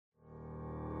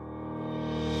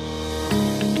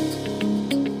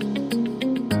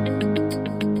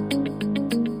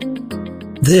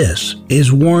This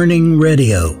is Warning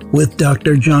Radio with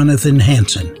Dr. Jonathan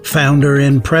Hansen, founder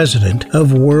and president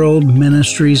of World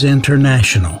Ministries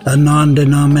International, a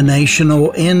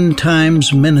non-denominational end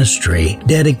times ministry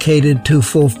dedicated to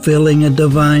fulfilling a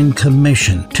divine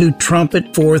commission to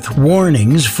trumpet forth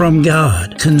warnings from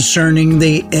God concerning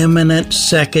the imminent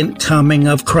second coming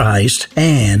of Christ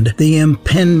and the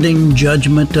impending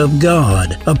judgment of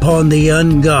God upon the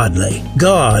ungodly.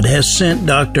 God has sent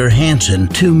Dr. Hansen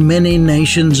to many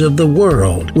nations of the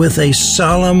world with a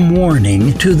solemn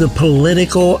warning to the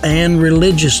political and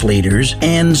religious leaders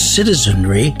and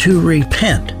citizenry to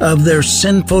repent of their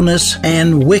sinfulness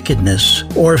and wickedness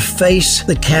or face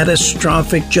the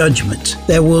catastrophic judgments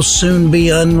that will soon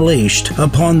be unleashed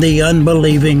upon the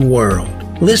unbelieving world.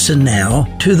 Listen now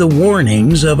to the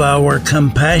warnings of our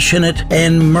compassionate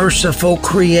and merciful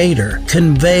Creator,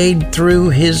 conveyed through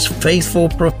His faithful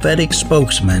prophetic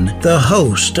spokesman, the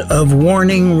host of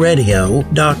Warning Radio,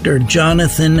 Dr.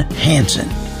 Jonathan Hansen.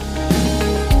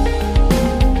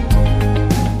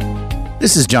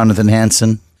 This is Jonathan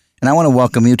Hansen, and I want to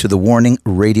welcome you to the Warning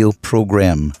Radio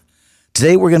program.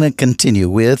 Today we're going to continue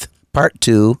with part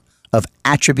 2 of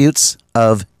Attributes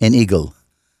of an Eagle.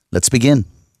 Let's begin.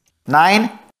 9,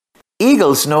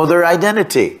 eagles know their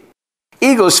identity.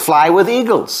 Eagles fly with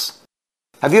eagles.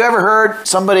 Have you ever heard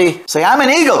somebody say, I'm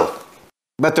an eagle,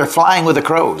 but they're flying with the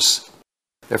crows?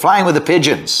 They're flying with the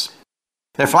pigeons.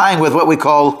 They're flying with what we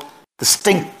call the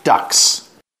stink ducks.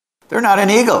 They're not an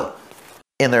eagle.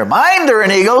 In their mind, they're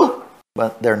an eagle,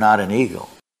 but they're not an eagle.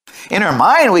 In our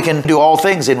mind, we can do all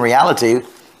things. In reality,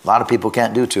 a lot of people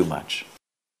can't do too much.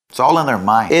 It's all in their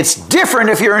mind. It's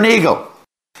different if you're an eagle.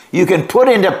 You can put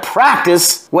into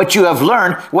practice what you have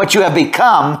learned, what you have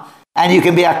become, and you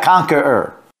can be a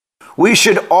conqueror. We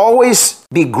should always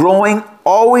be growing,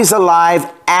 always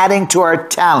alive, adding to our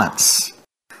talents.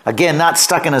 Again, not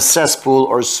stuck in a cesspool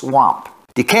or swamp.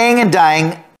 Decaying and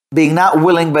dying, being not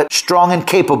willing but strong and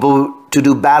capable to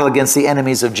do battle against the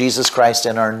enemies of Jesus Christ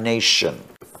and our nation.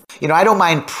 You know, I don't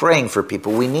mind praying for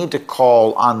people. We need to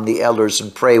call on the elders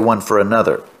and pray one for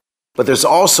another. But there's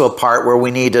also a part where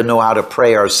we need to know how to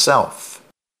pray ourselves.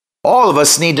 All of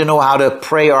us need to know how to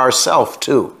pray ourselves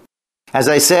too. As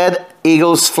I said,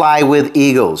 eagles fly with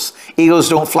eagles. Eagles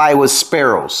don't fly with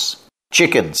sparrows,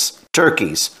 chickens,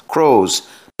 turkeys, crows,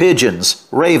 pigeons,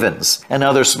 ravens, and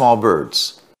other small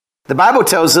birds. The Bible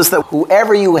tells us that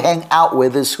whoever you hang out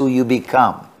with is who you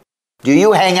become. Do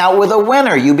you hang out with a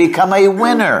winner? You become a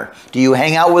winner. Do you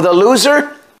hang out with a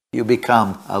loser? You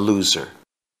become a loser.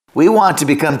 We want to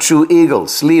become true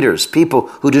eagles, leaders, people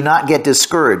who do not get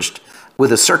discouraged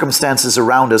with the circumstances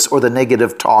around us or the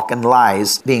negative talk and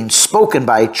lies being spoken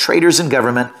by traitors in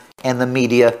government and the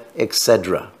media,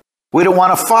 etc. We don't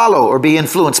want to follow or be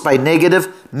influenced by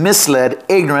negative, misled,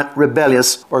 ignorant,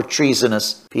 rebellious, or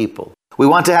treasonous people. We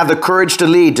want to have the courage to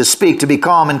lead, to speak, to be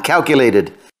calm and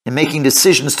calculated in making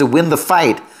decisions to win the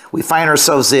fight we find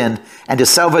ourselves in and to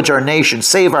salvage our nation,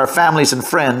 save our families and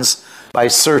friends by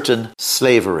certain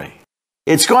slavery.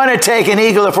 It's going to take an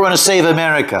eagle if we're going to save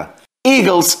America.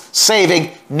 Eagles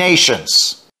saving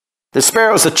nations. The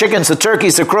sparrows, the chickens, the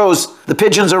turkeys, the crows, the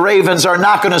pigeons or ravens are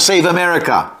not going to save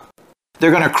America.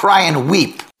 They're going to cry and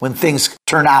weep when things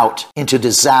turn out into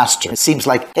disaster. It seems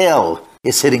like hell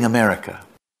is hitting America.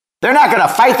 They're not going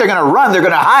to fight, they're going to run, they're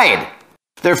going to hide.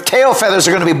 Their tail feathers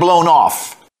are going to be blown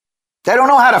off. They don't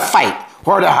know how to fight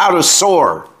or how to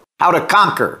soar, how to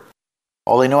conquer.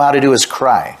 All they know how to do is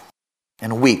cry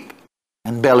and weep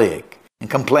and bellyache and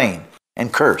complain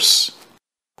and curse.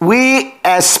 We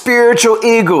as spiritual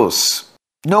eagles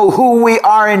know who we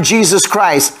are in Jesus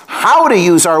Christ, how to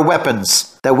use our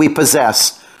weapons that we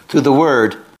possess through the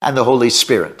Word and the Holy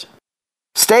Spirit.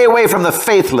 Stay away from the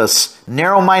faithless,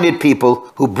 narrow-minded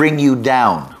people who bring you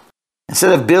down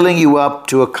instead of building you up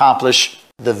to accomplish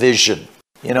the vision.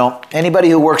 You know, anybody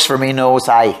who works for me knows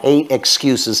I hate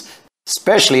excuses,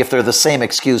 especially if they're the same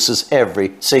excuses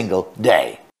every single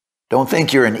day. Don't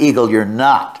think you're an eagle, you're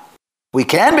not. We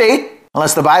can be,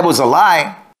 unless the Bible's a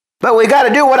lie. But we got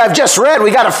to do what I've just read.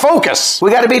 We got to focus. We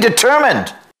got to be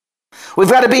determined. We've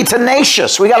got to be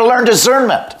tenacious. We got to learn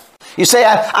discernment. You say,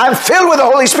 I'm filled with the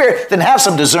Holy Spirit. Then have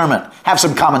some discernment. Have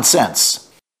some common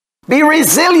sense. Be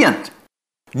resilient.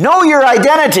 Know your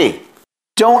identity.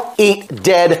 Don't eat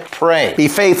dead prey. Be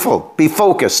faithful. Be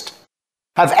focused.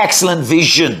 Have excellent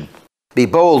vision. Be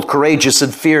bold, courageous,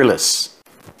 and fearless.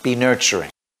 Be nurturing.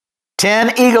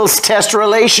 10, eagles test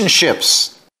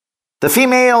relationships. The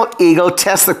female eagle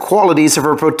tests the qualities of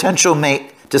her potential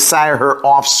mate to sire her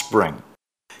offspring.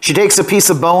 She takes a piece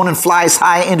of bone and flies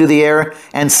high into the air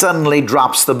and suddenly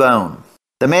drops the bone.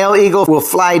 The male eagle will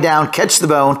fly down, catch the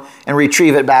bone, and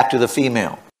retrieve it back to the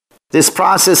female. This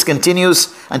process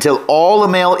continues until all the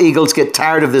male eagles get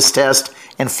tired of this test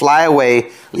and fly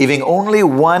away, leaving only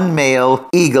one male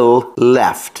eagle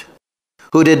left,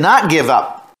 who did not give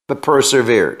up but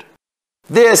persevered.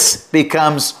 This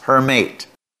becomes her mate.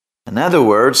 In other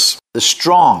words, the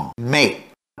strong mate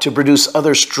to produce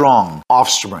other strong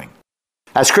offspring.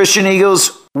 As Christian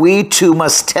eagles, we too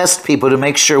must test people to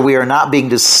make sure we are not being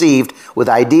deceived with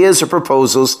ideas or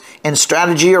proposals and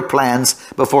strategy or plans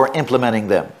before implementing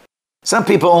them. Some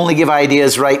people only give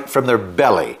ideas right from their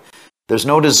belly. There's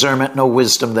no discernment, no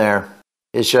wisdom there.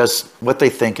 It's just what they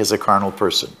think as a carnal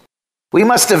person. We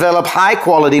must develop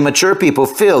high-quality, mature people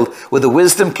filled with the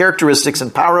wisdom, characteristics,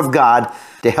 and power of God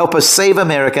to help us save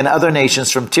America and other nations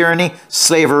from tyranny,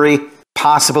 slavery,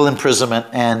 possible imprisonment,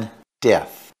 and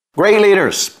death. Great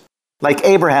leaders like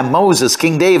Abraham, Moses,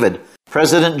 King David,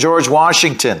 President George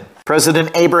Washington,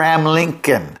 President Abraham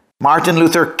Lincoln, Martin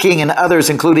Luther King, and others,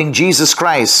 including Jesus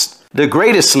Christ, the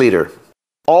greatest leader,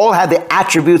 all had the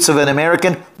attributes of an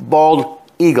American bald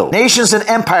eagle. Nations and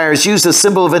empires used the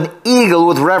symbol of an eagle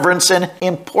with reverence and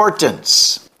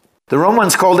importance. The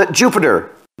Romans called it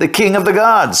Jupiter, the king of the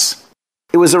gods.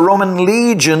 It was a Roman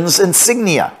legion's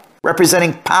insignia,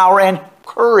 representing power and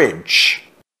courage.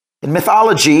 In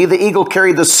mythology, the eagle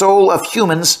carried the soul of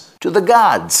humans to the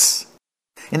gods.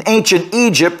 In ancient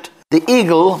Egypt, the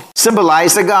eagle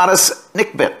symbolized the goddess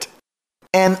Nikbet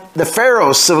and the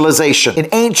Pharaoh civilization. In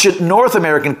ancient North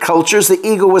American cultures, the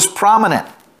eagle was prominent.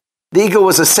 The eagle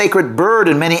was a sacred bird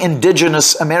in many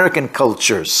indigenous American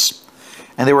cultures,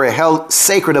 and they were held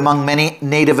sacred among many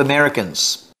Native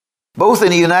Americans, both in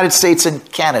the United States and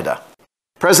Canada.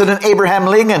 President Abraham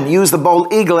Lincoln used the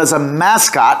bald eagle as a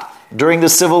mascot during the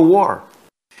Civil War,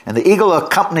 and the eagle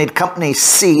accompanied Company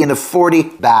C into 40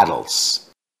 battles.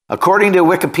 According to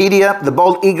Wikipedia, the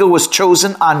bald eagle was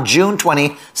chosen on June 20,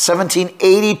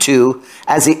 1782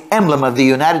 as the emblem of the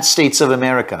United States of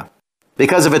America.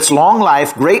 Because of its long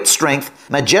life, great strength,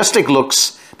 majestic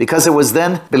looks, because it was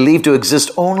then believed to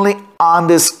exist only on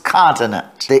this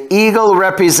continent. The eagle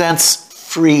represents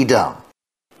freedom.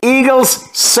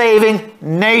 Eagles saving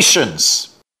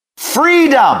nations.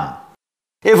 Freedom!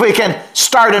 If we can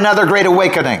start another great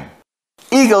awakening.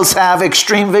 Eagles have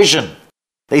extreme vision.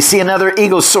 They see another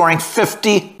eagle soaring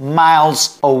 50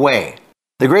 miles away.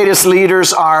 The greatest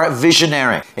leaders are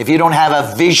visionary. If you don't have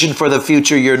a vision for the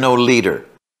future, you're no leader.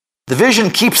 The vision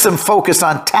keeps them focused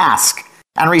on tasks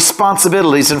and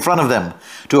responsibilities in front of them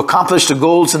to accomplish the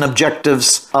goals and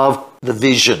objectives of the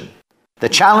vision. The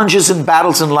challenges and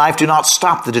battles in life do not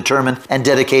stop the determined and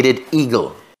dedicated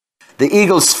eagle. The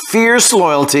eagle's fierce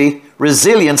loyalty,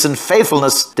 resilience, and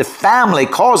faithfulness to family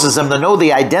causes them to know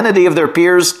the identity of their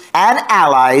peers and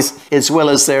allies as well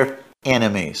as their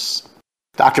enemies.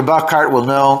 Dr. Buckhart will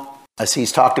know, as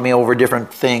he's talked to me over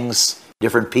different things,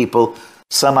 different people,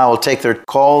 some I will take their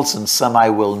calls and some I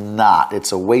will not.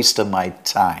 It's a waste of my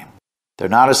time. They're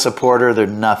not a supporter, they're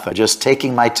nothing. Just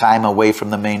taking my time away from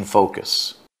the main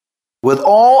focus. With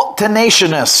all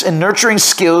tenaciousness and nurturing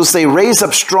skills, they raise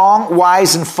up strong,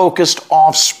 wise, and focused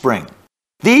offspring.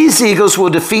 These eagles will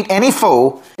defeat any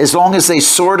foe as long as they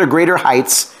soar to greater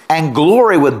heights and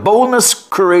glory with boldness,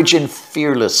 courage, and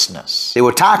fearlessness. They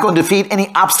will tackle and defeat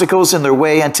any obstacles in their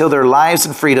way until their lives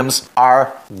and freedoms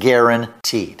are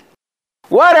guaranteed.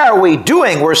 What are we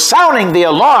doing? We're sounding the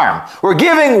alarm. We're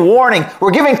giving warning.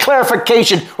 We're giving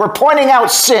clarification. We're pointing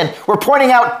out sin. We're pointing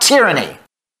out tyranny.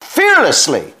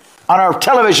 Fearlessly on our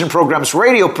television programs,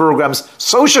 radio programs,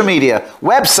 social media,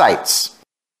 websites.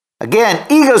 Again,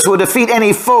 eagles will defeat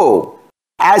any foe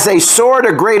as they soar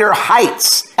to greater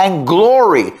heights and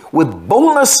glory with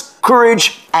boldness,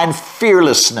 courage, and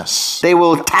fearlessness. They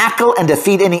will tackle and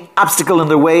defeat any obstacle in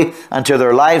their way until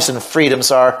their lives and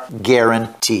freedoms are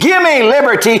guaranteed. Give me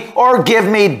liberty or give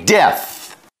me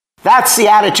death. That's the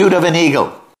attitude of an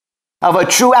eagle, of a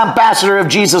true ambassador of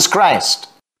Jesus Christ.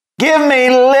 Give me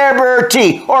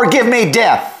liberty or give me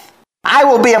death. I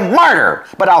will be a martyr,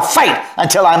 but I'll fight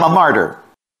until I'm a martyr.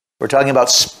 We're talking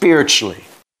about spiritually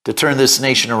to turn this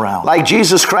nation around. Like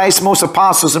Jesus Christ, most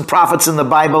apostles and prophets in the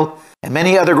Bible, and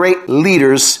many other great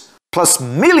leaders, plus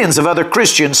millions of other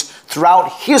Christians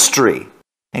throughout history,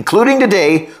 including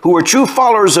today, who were true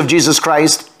followers of Jesus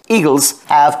Christ, eagles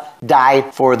have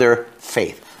died for their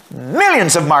faith.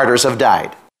 Millions of martyrs have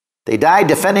died. They died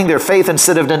defending their faith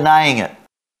instead of denying it,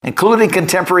 including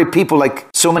contemporary people like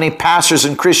so many pastors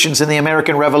and Christians in the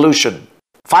American Revolution,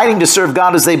 fighting to serve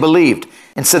God as they believed,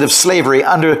 instead of slavery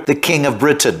under the King of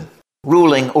Britain,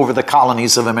 ruling over the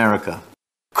colonies of America.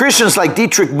 Christians like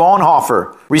Dietrich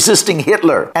Bonhoeffer, resisting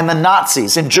Hitler and the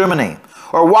Nazis in Germany,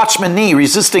 or Watchman Nee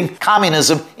resisting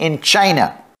communism in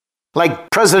China. Like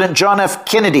President John F.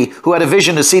 Kennedy, who had a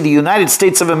vision to see the United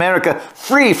States of America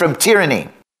free from tyranny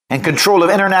and control of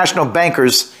international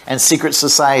bankers and secret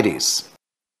societies.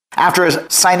 After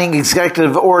signing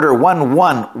Executive Order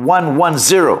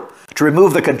 11110 to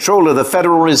remove the control of the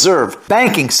Federal Reserve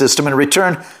banking system and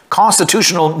return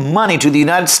constitutional money to the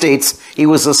United States, he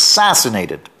was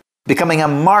assassinated, becoming a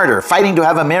martyr, fighting to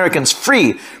have Americans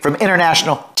free from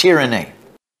international tyranny.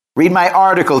 Read my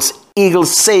articles,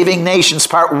 Eagles Saving Nations,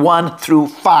 Part 1 through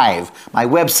 5. My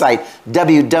website,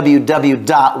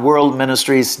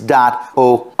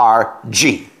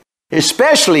 www.worldministries.org.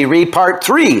 Especially read Part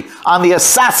 3 on the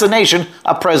assassination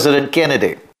of President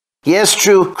Kennedy. Yes,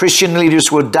 true Christian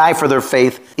leaders will die for their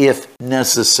faith if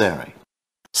necessary.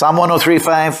 Psalm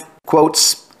 103:5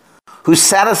 quotes, "Who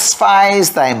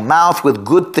satisfies thy mouth with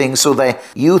good things, so thy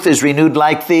youth is renewed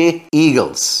like the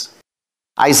eagles."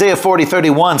 Isaiah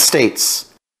 40:31 states,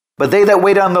 "But they that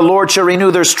wait on the Lord shall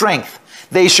renew their strength.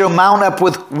 They shall mount up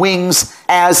with wings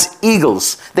as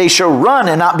eagles. They shall run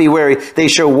and not be weary. They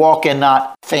shall walk and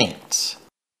not faint."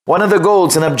 One of the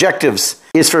goals and objectives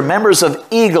is for members of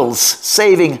Eagles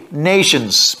Saving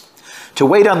Nations to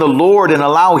wait on the Lord and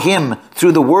allow Him,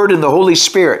 through the Word and the Holy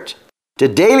Spirit, to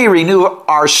daily renew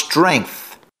our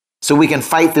strength so we can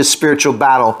fight this spiritual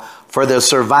battle for the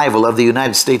survival of the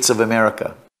United States of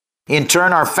America. In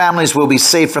turn, our families will be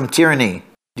saved from tyranny,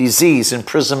 disease,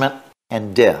 imprisonment,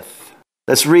 and death.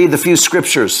 Let's read the few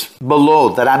scriptures below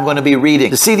that I'm going to be reading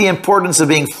to see the importance of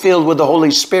being filled with the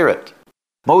Holy Spirit.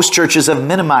 Most churches have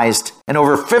minimized, and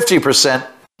over 50%,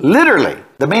 literally,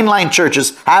 the mainline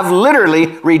churches have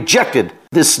literally rejected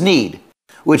this need,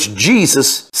 which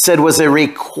Jesus said was a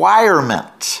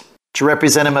requirement to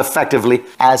represent Him effectively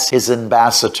as His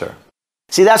ambassador.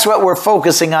 See, that's what we're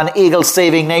focusing on, Eagles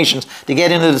Saving Nations, to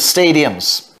get into the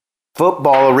stadiums,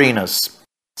 football arenas,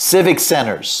 civic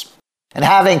centers, and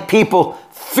having people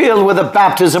filled with the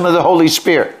baptism of the Holy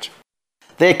Spirit.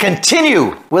 They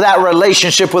continue with that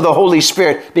relationship with the Holy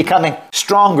Spirit, becoming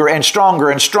stronger and stronger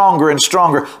and stronger and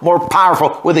stronger, more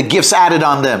powerful with the gifts added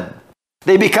on them.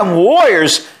 They become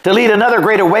warriors to lead another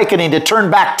great awakening to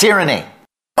turn back tyranny.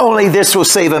 Only this will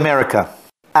save America.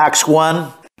 Acts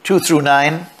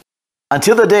 1:2-9.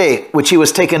 Until the day which He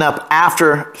was taken up,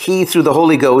 after He, through the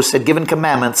Holy Ghost, had given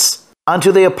commandments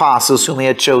unto the apostles whom He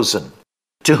had chosen,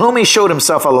 to whom He showed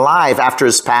Himself alive after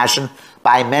His passion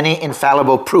by many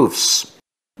infallible proofs,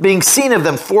 being seen of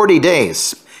them 40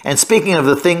 days, and speaking of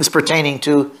the things pertaining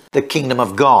to the kingdom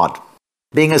of God.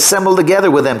 Being assembled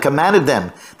together with them, commanded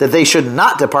them that they should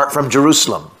not depart from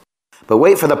Jerusalem, but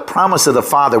wait for the promise of the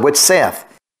Father, which saith,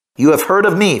 You have heard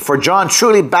of me, for John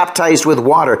truly baptized with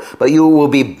water, but you will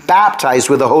be baptized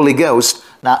with the Holy Ghost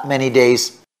not many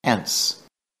days hence.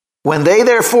 When they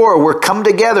therefore were come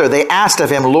together, they asked of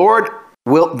Him, Lord,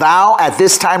 wilt thou at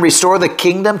this time restore the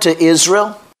kingdom to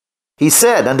Israel? He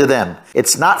said unto them,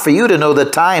 It's not for you to know the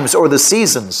times or the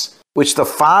seasons which the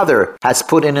Father has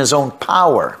put in His own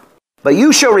power. But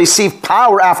you shall receive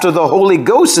power after the Holy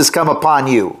Ghost is come upon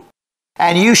you.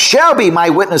 And you shall be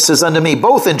my witnesses unto me,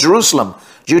 both in Jerusalem,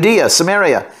 Judea,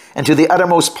 Samaria, and to the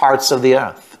uttermost parts of the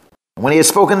earth. And when He had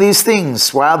spoken these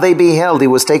things, while they beheld, He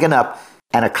was taken up,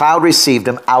 and a cloud received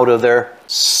Him out of their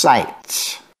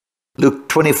sight. Luke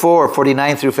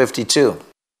 24:49-52.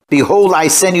 Behold, I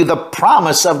send you the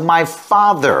promise of my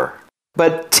Father.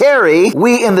 But tarry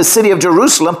we in the city of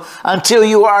Jerusalem until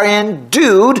you are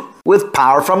endued with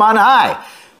power from on high.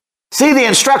 See, the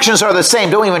instructions are the same.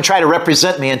 Don't even try to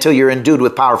represent me until you're endued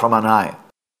with power from on high.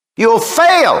 You'll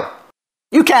fail.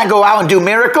 You can't go out and do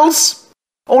miracles.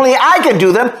 Only I can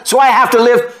do them, so I have to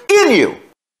live in you.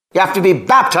 You have to be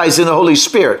baptized in the Holy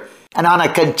Spirit and on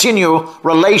a continual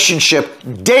relationship,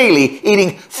 daily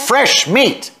eating fresh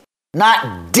meat,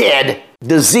 not dead,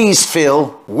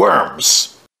 disease-filled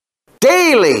worms.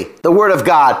 Daily, the Word of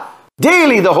God.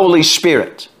 Daily, the Holy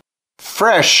Spirit.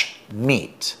 Fresh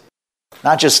meat.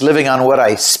 Not just living on what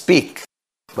I speak,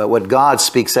 but what God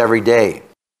speaks every day.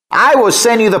 I will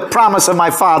send you the promise of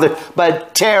my Father,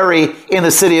 but tarry in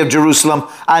the city of Jerusalem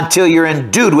until you're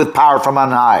endued with power from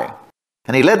on high.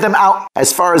 And He led them out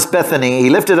as far as Bethany. He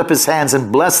lifted up His hands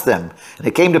and blessed them. And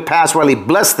it came to pass while He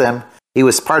blessed them, He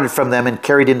was parted from them and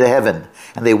carried into heaven.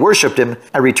 And they worshipped Him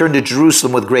and returned to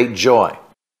Jerusalem with great joy.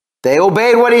 They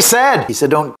obeyed what He said. He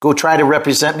said, don't go try to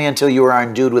represent me until you are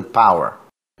endued with power.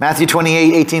 Matthew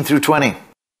 28:18-20.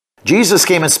 Jesus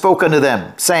came and spoke unto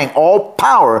them, saying, All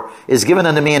power is given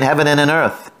unto me in heaven and in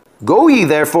earth. Go ye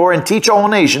therefore and teach all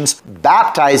nations,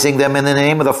 baptizing them in the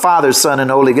name of the Father, Son, and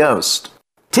Holy Ghost,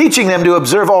 teaching them to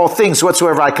observe all things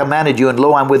whatsoever I commanded you, and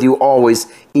lo, I'm with you always,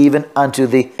 even unto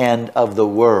the end of the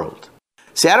world.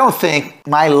 See, I don't think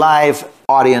my live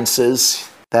audiences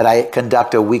that I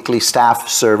conduct a weekly staff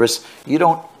service, you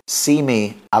don't see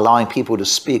me allowing people to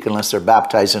speak unless they're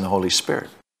baptized in the Holy Spirit.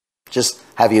 Just,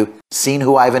 have you seen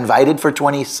who I've invited for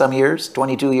 20-some years,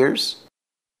 22 years?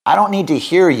 I don't need to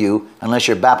hear you unless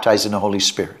you're baptized in the Holy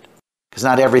Spirit, because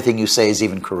not everything you say is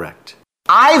even correct.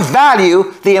 I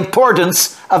value the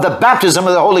importance of the baptism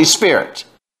of the Holy Spirit.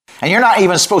 And you're not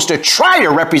even supposed to try to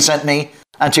represent me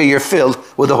until you're filled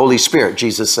with the Holy Spirit,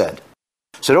 Jesus said.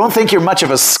 So don't think you're much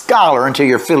of a scholar until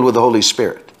you're filled with the Holy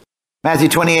Spirit. Matthew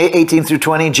 28, 18 through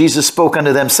 20, Jesus spoke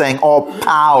unto them, saying, all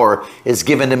power is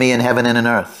given to me in heaven and in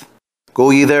earth. Go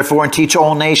ye therefore and teach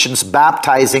all nations,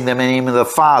 baptizing them in the name of the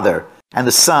Father and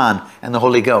the Son and the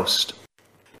Holy Ghost,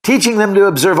 teaching them to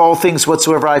observe all things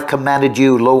whatsoever I've commanded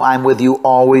you. Lo, I'm with you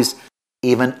always,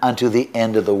 even unto the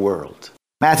end of the world.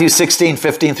 Matthew 16,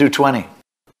 15 through 20.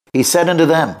 He said unto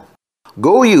them,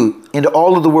 go you into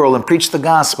all of the world and preach the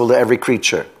gospel to every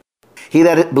creature. He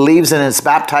that believes and is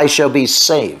baptized shall be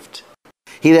saved.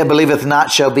 He that believeth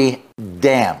not shall be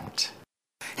damned.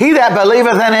 He that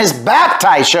believeth and is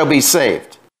baptized shall be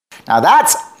saved. Now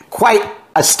that's quite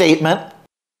a statement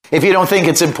if you don't think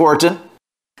it's important.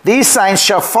 These signs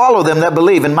shall follow them that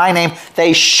believe. In my name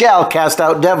they shall cast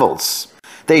out devils.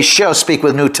 They shall speak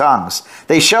with new tongues.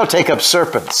 They shall take up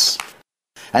serpents.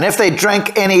 And if they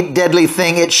drink any deadly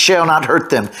thing, it shall not hurt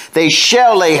them. They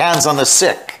shall lay hands on the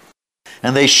sick,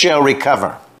 and they shall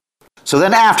recover. So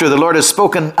then after the Lord has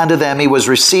spoken unto them, he was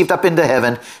received up into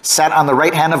heaven, sat on the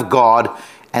right hand of God,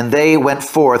 and they went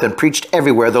forth and preached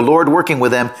everywhere, the Lord working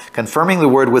with them, confirming the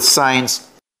word with signs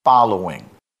following.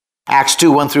 Acts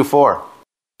 2, 1 through 4.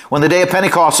 When the day of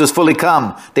Pentecost was fully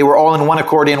come, they were all in one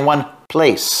accord in one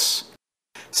place.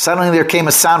 Suddenly there came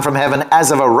a sound from heaven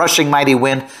as of a rushing mighty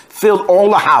wind, filled all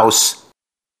the house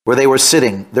where they were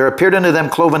sitting. There appeared unto them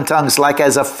cloven tongues like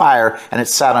as of fire, and it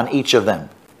sat on each of them.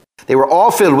 They were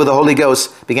all filled with the Holy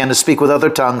Ghost, began to speak with other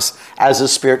tongues as the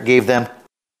Spirit gave them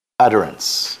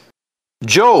utterance.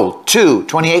 Joel 2,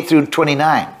 28 through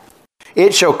 29.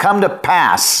 It shall come to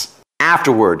pass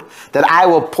afterward that I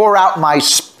will pour out my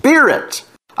Spirit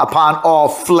upon all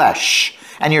flesh,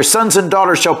 and your sons and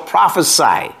daughters shall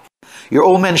prophesy. Your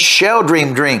old men shall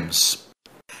dream dreams.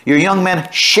 Your young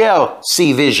men shall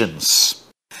see visions.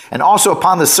 And also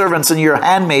upon the servants and your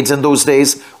handmaids in those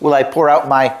days will I pour out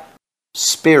my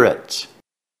Spirit.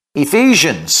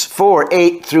 Ephesians 4,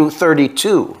 8 through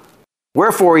 32.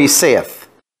 Wherefore he saith,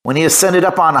 when he ascended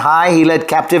up on high, he led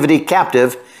captivity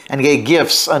captive and gave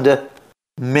gifts unto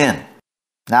men.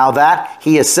 Now that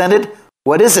he ascended,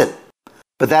 what is it?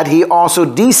 But that he also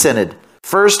descended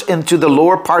first into the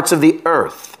lower parts of the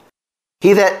earth.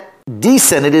 He that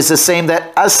descended is the same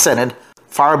that ascended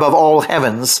far above all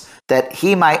heavens, that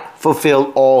he might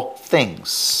fulfill all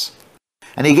things.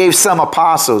 And he gave some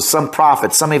apostles, some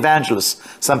prophets, some evangelists,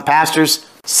 some pastors,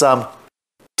 some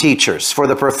teachers, for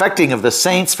the perfecting of the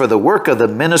saints, for the work of the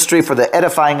ministry, for the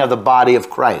edifying of the body of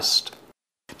Christ,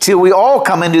 till we all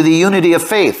come into the unity of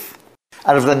faith,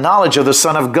 out of the knowledge of the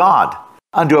Son of God,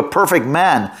 unto a perfect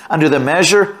man, unto the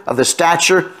measure of the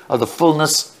stature of the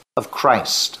fullness of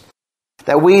Christ,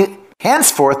 that we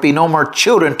henceforth be no more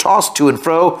children, tossed to and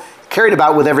fro, carried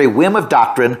about with every whim of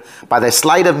doctrine, by the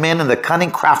sleight of men and the cunning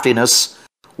craftiness,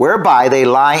 whereby they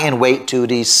lie in wait to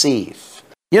deceive.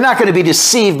 You're not going to be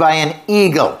deceived by an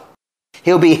eagle.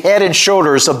 He'll be head and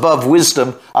shoulders above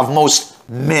wisdom of most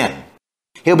men.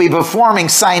 He'll be performing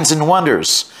signs and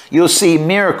wonders. You'll see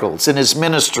miracles in his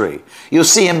ministry. You'll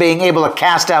see him being able to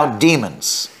cast out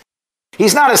demons.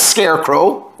 He's not a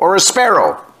scarecrow or a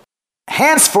sparrow.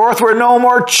 Henceforth, we're no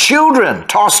more children,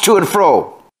 tossed to and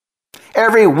fro.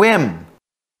 Every whim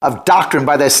of doctrine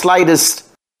by the slightest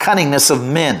cunningness of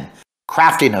men,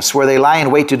 craftiness, where they lie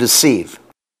in wait to deceive.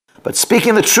 But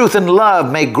speaking the truth in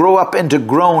love may grow up into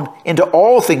grown into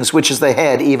all things, which is the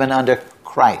head, even unto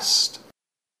Christ,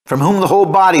 from whom the whole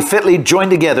body fitly joined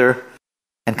together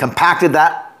and compacted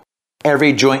that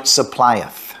every joint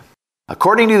supplieth,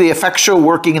 according to the effectual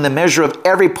working in the measure of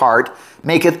every part,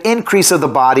 maketh increase of the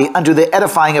body unto the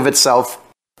edifying of itself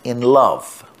in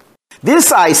love.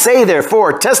 This I say,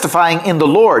 therefore, testifying in the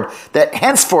Lord, that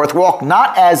henceforth walk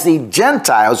not as the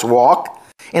Gentiles walk,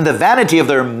 in the vanity of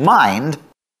their mind,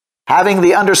 having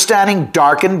the understanding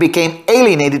darkened, became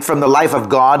alienated from the life of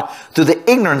God through the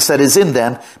ignorance that is in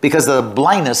them, because of the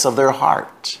blindness of their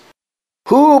heart,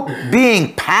 who,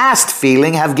 being past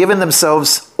feeling, have given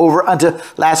themselves over unto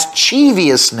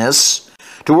lasciviousness,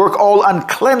 to work all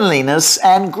uncleanliness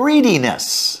and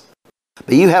greediness.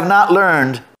 But you have not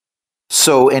learned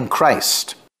so in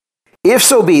Christ. If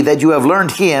so be that you have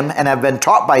learned him and have been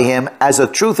taught by him, as the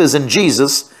truth is in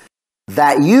Jesus,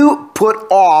 that you put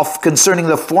off concerning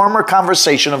the former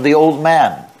conversation of the old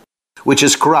man, which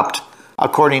is corrupt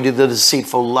according to the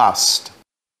deceitful lust.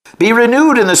 Be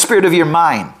renewed in the spirit of your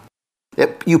mind,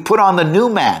 that you put on the new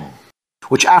man,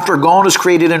 which after gone is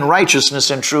created in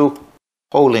righteousness and true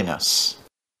holiness.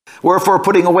 Wherefore,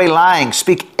 putting away lying,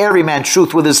 speak every man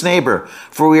truth with his neighbor,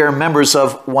 for we are members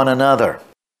of one another.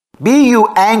 Be you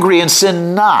angry and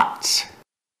sin not.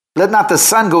 Let not the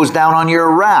sun go down on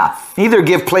your wrath, neither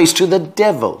give place to the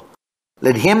devil.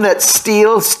 Let him that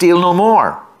steal no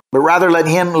more, but rather let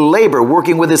him labor,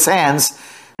 working with his hands,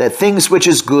 that things which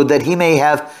is good, that he may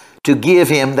have to give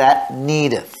him that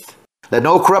needeth. Let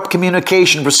no corrupt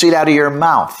communication proceed out of your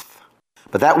mouth,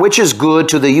 but that which is good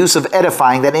to the use of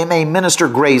edifying, that it may minister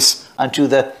grace unto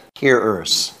the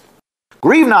hearers.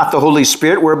 Grieve not the Holy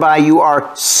Spirit, whereby you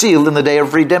are sealed in the day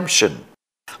of redemption.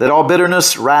 Let all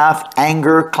bitterness, wrath,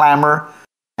 anger, clamor,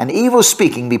 and evil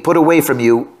speaking be put away from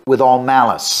you with all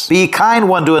malice. Be kind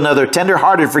one to another,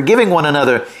 tender-hearted, forgiving one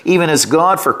another, even as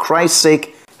God for Christ's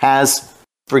sake has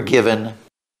forgiven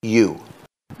you.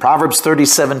 Proverbs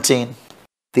 30:17.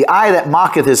 The eye that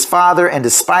mocketh his father and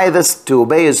despiseth to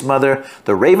obey his mother,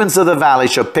 the ravens of the valley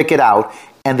shall pick it out,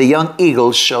 and the young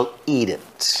eagles shall eat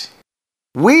it.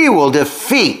 We will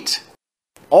defeat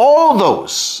all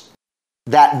those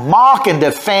that mock and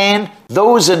defame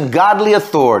those in godly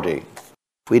authority.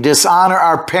 If we dishonor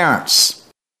our parents,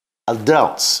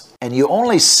 adults, and you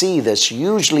only see this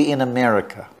usually in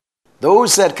America,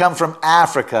 those that come from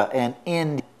Africa and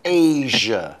in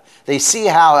Asia, they see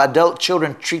how adult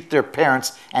children treat their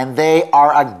parents and they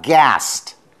are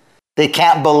aghast. They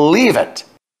can't believe it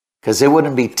because it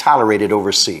wouldn't be tolerated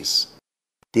overseas.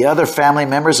 The other family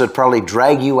members would probably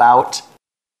drag you out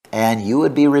and you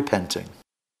would be repenting.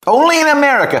 Only in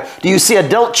America do you see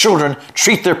adult children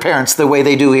treat their parents the way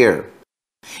they do here.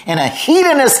 In a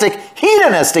hedonistic,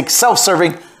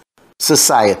 self-serving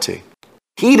society.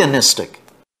 Hedonistic,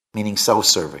 meaning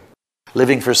self-serving.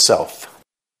 Living for self.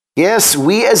 Yes,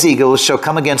 we as eagles shall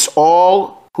come against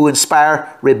all who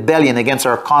inspire rebellion against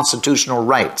our constitutional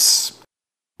rights.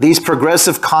 These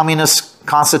progressive communist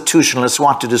constitutionalists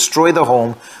want to destroy the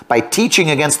home by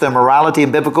teaching against the morality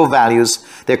and biblical values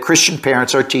that Christian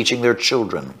parents are teaching their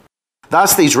children.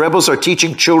 Thus, these rebels are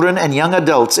teaching children and young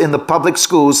adults in the public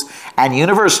schools and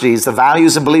universities the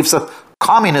values and beliefs of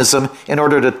communism in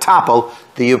order to topple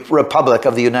the Republic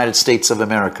of the United States of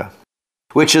America,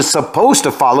 which is supposed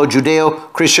to follow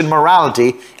Judeo-Christian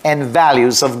morality and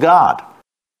values of God.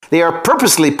 They are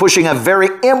purposely pushing a very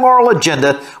immoral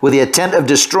agenda with the intent of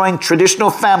destroying traditional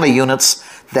family units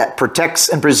that protects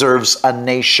and preserves a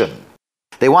nation.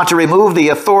 They want to remove the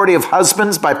authority of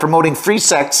husbands by promoting free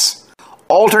sex,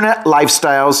 alternate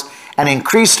lifestyles, and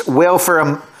increased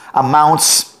welfare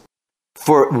amounts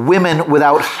for women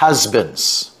without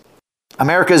husbands.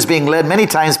 America is being led many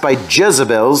times by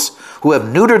Jezebels who have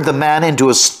neutered the man into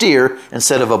a steer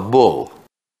instead of a bull.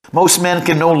 Most men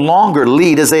can no longer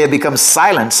lead as they have become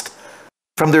silenced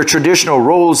from their traditional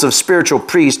roles of spiritual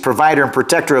priest, provider, and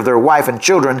protector of their wife and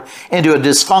children into a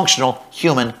dysfunctional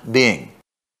human being.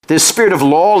 This spirit of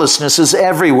lawlessness is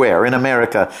everywhere in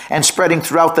America and spreading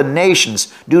throughout the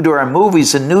nations due to our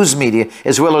movies and news media,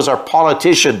 as well as our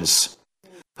politicians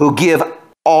who give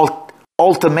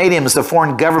ultimatums to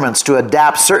foreign governments to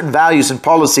adapt certain values and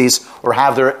policies or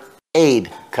have their aid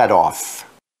cut off.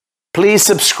 Please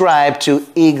subscribe to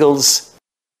Eagles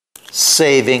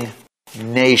Saving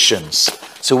Nations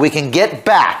so we can get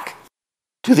back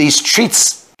to these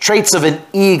traits of an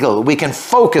eagle. We can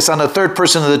focus on the third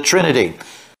person of the Trinity.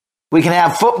 We can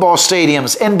have football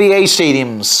stadiums, NBA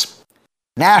stadiums,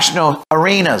 national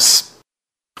arenas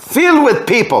filled with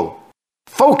people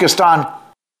focused on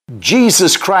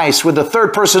Jesus Christ with the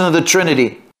third person of the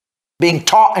Trinity, being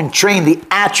taught and trained the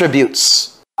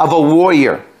attributes of a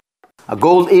warrior. A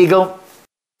gold eagle.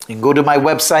 You can go to my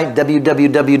website,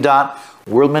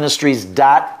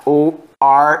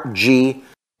 www.worldministries.org,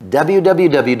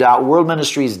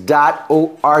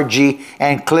 www.worldministries.org,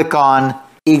 and click on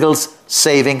Eagles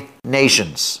Saving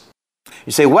Nations.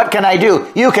 You say, what can I do?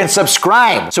 You can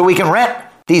subscribe so we can rent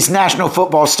these national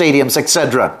football stadiums,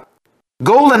 etc.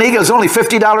 Golden Eagle is only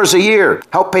 $50 a year.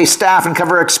 Help pay staff and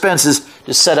cover expenses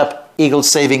to set up Eagles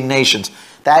Saving Nations.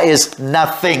 That is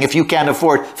nothing. If you can't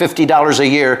afford $50 a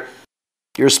year,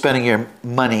 you're spending your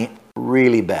money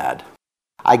really bad.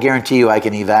 I guarantee you I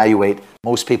can evaluate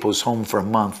most people's home for a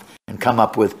month and come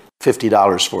up with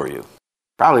 $50 for you.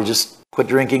 Probably just quit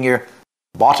drinking your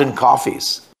bought-in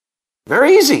coffees.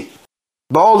 Very easy.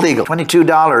 Bald Eagle,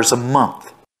 $22 a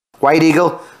month. White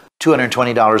Eagle,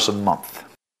 $220 a month.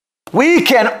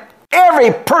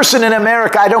 Every person in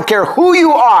America, I don't care who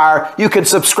you are, you can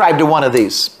subscribe to one of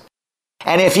these.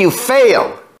 And if you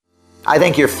fail, I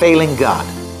think you're failing God.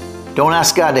 Don't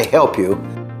ask God to help you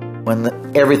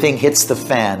when everything hits the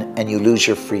fan and you lose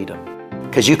your freedom.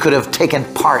 Because you could have taken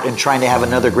part in trying to have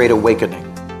another great awakening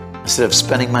instead of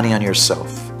spending money on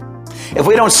yourself. If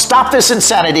we don't stop this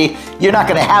insanity, you're not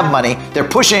going to have money. They're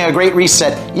pushing a great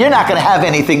reset. You're not going to have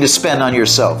anything to spend on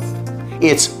yourself.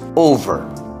 It's over.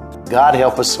 God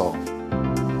help us all.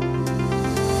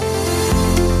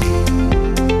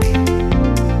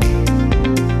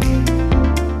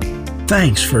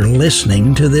 Thanks for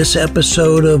listening to this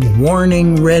episode of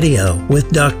Warning Radio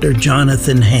with Dr.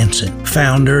 Jonathan Hansen,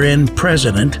 founder and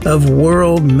president of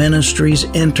World Ministries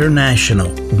International.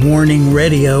 Warning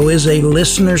Radio is a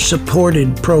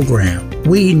listener-supported program.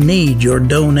 We need your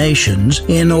donations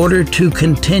in order to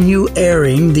continue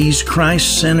airing these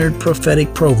Christ-centered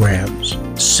prophetic programs.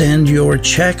 Send your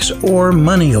checks or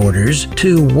money orders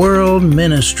to World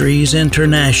Ministries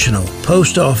International,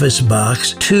 Post Office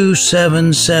Box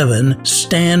 277,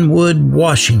 Stanwood,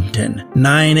 Washington,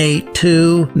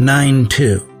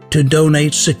 98292. To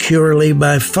donate securely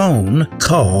by phone,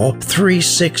 call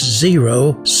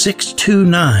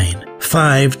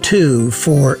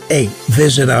 360-629-5248.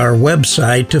 Visit our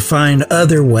website to find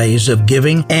other ways of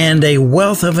giving and a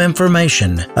wealth of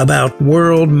information about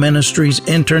World Ministries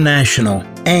International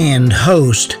and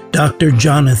host Dr.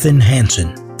 Jonathan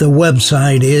Hansen. The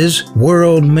website is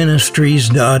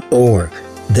worldministries.org.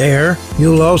 There,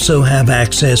 you'll also have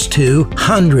access to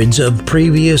hundreds of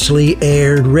previously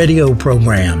aired radio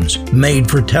programs,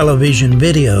 made for television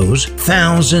videos,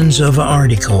 thousands of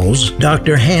articles,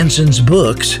 Dr. Hansen's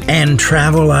books, and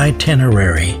travel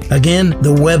itinerary. Again,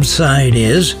 the website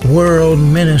is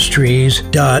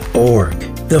worldministries.org.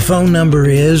 The phone number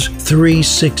is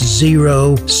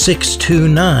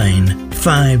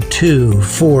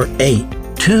 360-629-5248.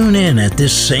 Tune in at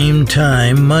this same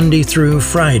time, Monday through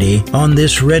Friday, on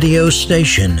this radio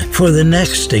station for the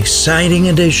next exciting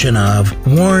edition of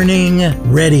Warning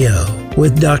Radio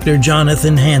with Dr.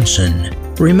 Jonathan Hansen.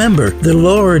 Remember, the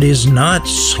Lord is not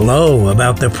slow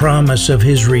about the promise of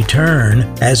His return,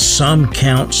 as some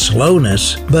count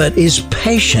slowness, but is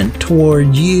patient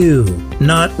toward you,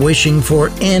 not wishing for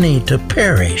any to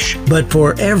perish, but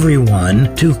for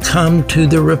everyone to come to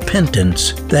the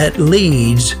repentance that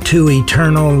leads to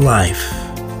eternal life.